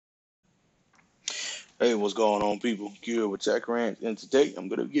Hey, what's going on, people? Q with Tech Rant, and today I'm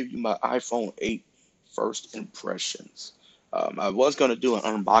going to give you my iPhone 8 first impressions. I was going to do an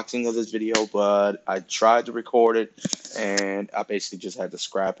unboxing of this video, but I tried to record it, and I basically just had to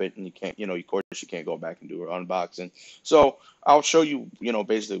scrap it, and you can't, of course, you can't go back and do an unboxing. So I'll show you,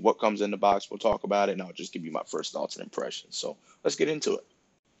 basically what comes in the box. We'll talk about it, and I'll just give you my first thoughts and impressions. So let's get into it.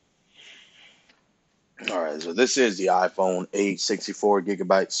 All right, so this is the iPhone 8 64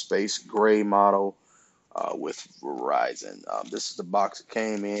 GB space gray model. With Verizon. This is the box it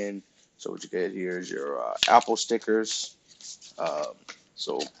came in. So what you get here is your Apple stickers. Um,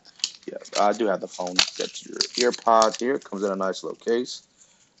 so yeah, I do have the phone. That's your ear pod here. It comes in a nice little case.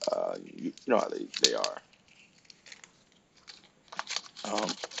 You know how they are. Um,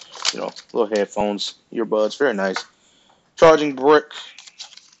 little headphones, earbuds, very nice. Charging brick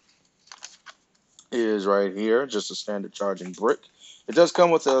is right here, just a standard charging brick. It does come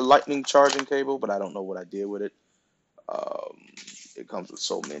with a lightning charging cable, but I don't know what I did with it. Um, it comes with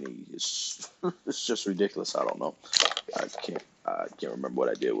so many. It's just ridiculous. I don't know. I can't remember what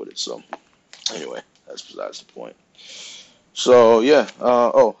I did with it. So anyway, that's besides the point. So yeah.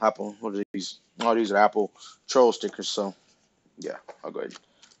 Oh, Apple. What are these? Oh, these are Apple troll stickers. So yeah, I'll go ahead and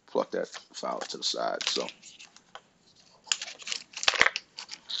pluck that file to the side. So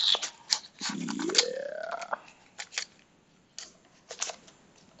yeah.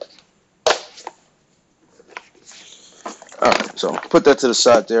 All right. So put that to the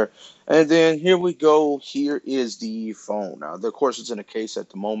side there. And then here we go. Here is the phone. Now, of course, it's in a case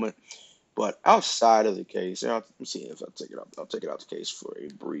at the moment. But outside of the case, let me see if I'll take it out. I'll take it out the case for a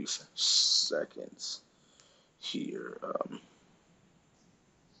brief seconds here.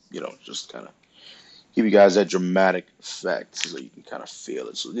 Just kind of give you guys that dramatic effect so you can kind of feel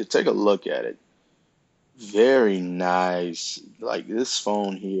it. So take a look at it. Very nice. Like this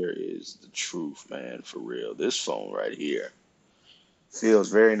phone here is the truth, man, for real. This phone right here feels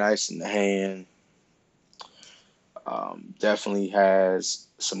very nice in the hand. Definitely has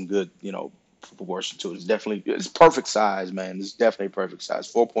some good, proportion to it. It's perfect size, man. It's definitely perfect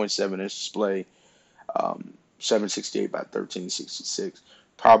size. 4.7-inch display, 768 by 1366.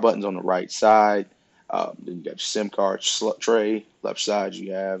 Power buttons on the right side. Then you got your SIM card tray. Left side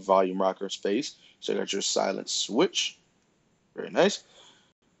you have volume rocker space. So you got your silent switch. Very nice.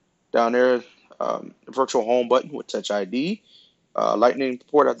 Down there, virtual home button with Touch ID. Lightning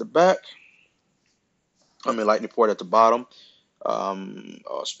port at the back. Lightning port at the bottom.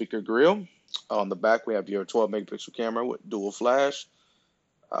 Speaker grill. On the back, we have your 12 megapixel camera with dual flash.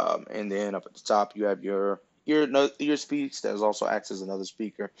 And then up at the top, you have your ear speaks that also acts as another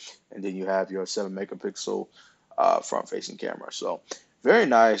speaker. And then you have your 7 megapixel front facing camera. So very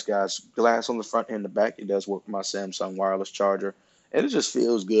nice, guys. Glass on the front and the back. It does work with my Samsung wireless charger. And it just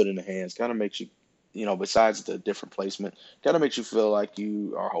feels good in the hands. Kind of makes you, besides the different placement, kind of makes you feel like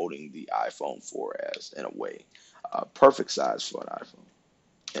you are holding the iPhone 4S in a way. Perfect size for an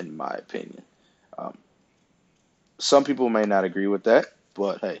iPhone, in my opinion. Um, some people may not agree with that,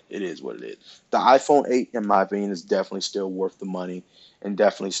 but hey, it is what it is. The iPhone 8, in my opinion, is definitely still worth the money and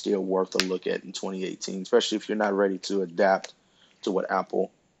definitely still worth a look at in 2018, especially if you're not ready to adapt to what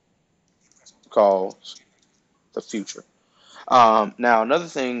Apple calls the future. Now, another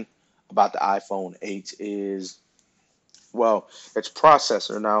thing about the iPhone 8 is, well, its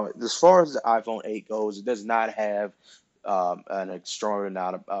processor. Now, as far as the iPhone 8 goes, it does not have an extraordinary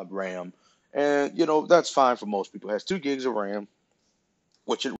amount of RAM. And, that's fine for most people. It has 2 gigs of RAM,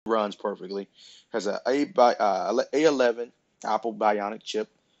 which it runs perfectly. Has A11 Apple Bionic chip,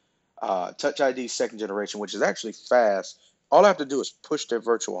 Touch ID second generation, which is actually fast. All I have to do is push the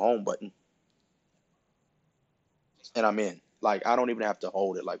virtual home button, and I'm in. Like I don't even have to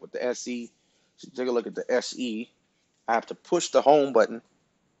hold it. Like with the SE, so take a look at the SE. I have to push the home button.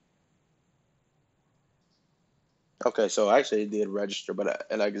 Okay, so actually it did register, but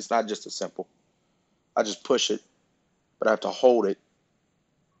like it's not just a simple. I just push it, but I have to hold it,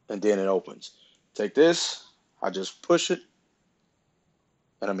 and then it opens. Take this. I just push it,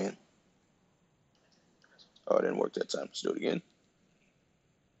 and I'm in. Oh, it didn't work that time. Let's do it again.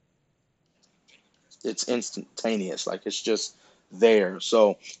 It's instantaneous. Like it's just there.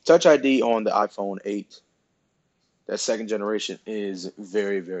 So Touch ID on the iPhone 8, that second generation, is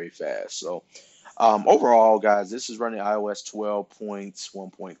very, very fast. So overall, guys, this is running iOS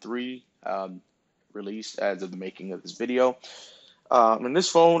 12.1.3 released as of the making of this video. And this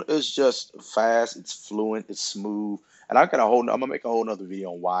phone is just fast. It's fluent. It's smooth. And I'm gonna make a whole nother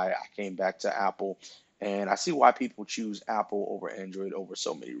video on why I came back to Apple. And I see why people choose Apple over Android over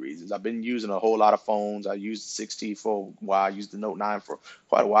so many reasons. I've been using a whole lot of phones. I used the 6T for a while. I used the Note 9 for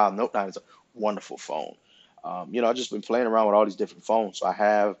quite a while. Note 9 is wonderful phone. I've just been playing around with all these different phones, so I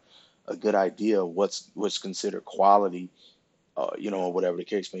have a good idea of what's considered quality, or whatever the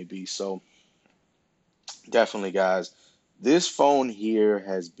case may be. So definitely, guys, this phone here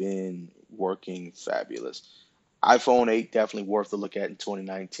has been working fabulous. iPhone 8 definitely worth a look at in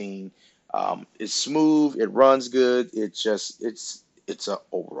 2019. It's smooth, it runs good. It's a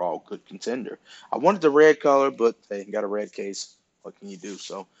overall good contender. I wanted the red color, but they got a red case. What can you do?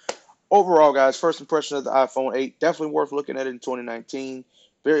 So overall, guys, first impression of the iPhone 8, definitely worth looking at it in 2019.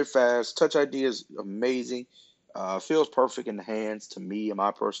 Very fast. Touch ID is amazing. Feels perfect in the hands to me, in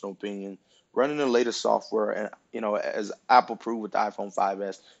my personal opinion. Running the latest software, and as Apple proved with the iPhone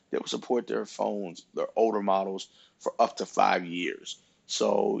 5S, they will support their phones, their older models, for up to 5 years.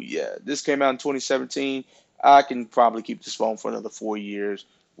 So yeah, this came out in 2017. I can probably keep this phone for another 4 years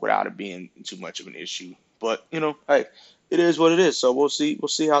without it being too much of an issue. But hey, it is what it is. So we'll see. We'll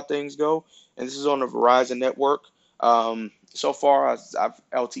see how things go. And this is on the Verizon network. So far,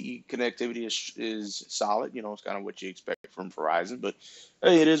 LTE connectivity is solid. It's kind of what you expect from Verizon. But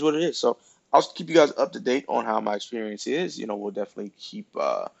hey, it is what it is. So I'll keep you guys up to date on how my experience is. We'll definitely keep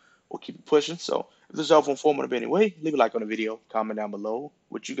it pushing. So if this is helpful, informative anyway, leave a like on the video, comment down below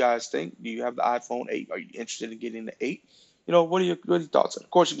what you guys think. Do you have the iPhone 8? Are you interested in getting the 8? What are your thoughts? And of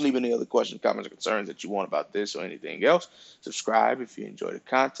course, you can leave any other questions, comments, or concerns that you want about this or anything else. Subscribe if you enjoy the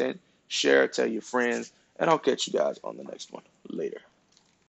content. Share, tell your friends, and I'll catch you guys on the next one. Later.